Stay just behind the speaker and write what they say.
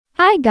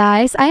Hi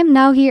guys, I am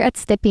now here at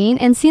Stephane,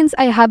 and since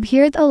I have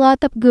heard a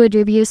lot of good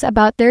reviews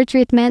about their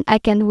treatment, I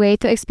can't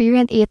wait to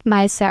experience it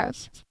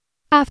myself.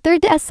 After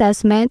the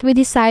assessment, we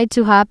decide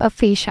to have a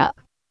facial.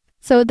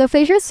 So the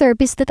facial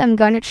service that I'm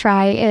gonna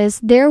try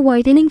is their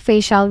whitening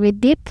facial with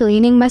deep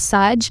cleaning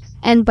massage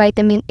and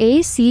vitamin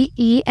A, C,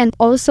 E, and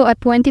also a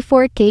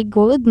 24K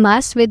gold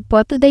mask with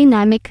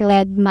photodynamic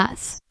LED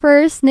mask.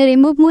 First,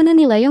 niremove muna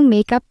nila yung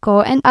makeup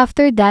ko, and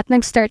after that,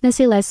 nag-start na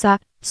sila sa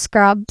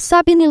scrub.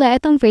 Sabi nila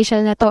itong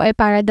facial na to ay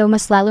para daw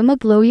mas lalo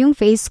mag-glow yung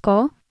face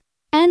ko.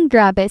 And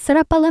grabe,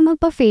 sarap pala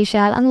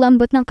magpa-facial. Ang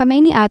lambot ng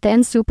kamay ni ate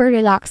and super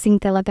relaxing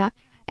talaga.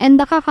 And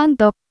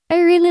nakakantok. I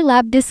really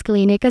love this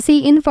clinic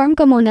kasi inform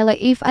ko muna like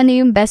if ano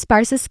yung best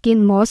para sa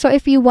skin mo. So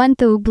if you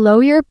want to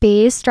glow your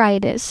face, try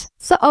this.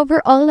 So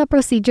overall na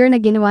procedure na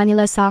ginawa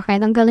nila sa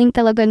akin, ang galing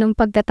talaga nung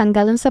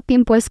pagtatanggal sa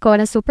pimples ko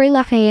na super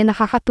laki,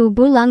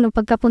 nakakatubo lang nung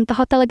pagkapunta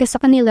ko talaga sa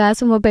kanila,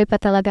 sumabay pa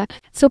talaga.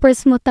 Super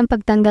smooth ang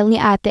pagtanggal ni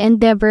ate and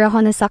never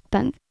ako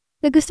nasaktan.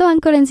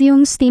 Nagustuhan ko rin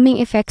yung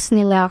steaming effects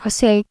nila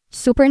kasi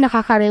super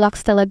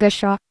nakaka-relax talaga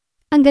siya.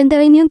 Ang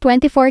ganda rin yung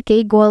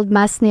 24K gold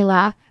mask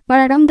nila.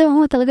 Mararamdaman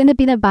mo talaga na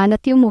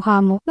binabanat yung mukha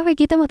mo.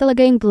 Nakikita mo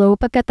talaga yung glow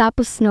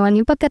pagkatapos nun,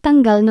 yung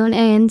pagkatanggal nun,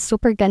 and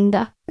super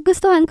ganda.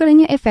 Nagustuhan ko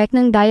rin yung effect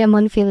ng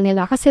diamond feel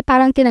nila kasi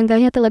parang tinanggal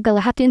niya talaga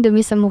lahat yung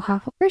dumi sa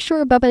mukha ko. For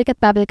sure, babalik at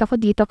babalik ako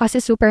dito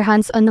kasi super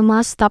hands-on ng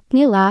mga stop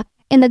nila,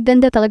 and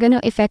nagganda talaga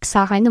ng effect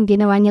sa akin nung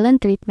ginawa nilang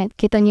treatment.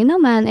 Kita niyo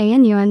naman,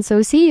 ayan yun. So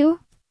see you!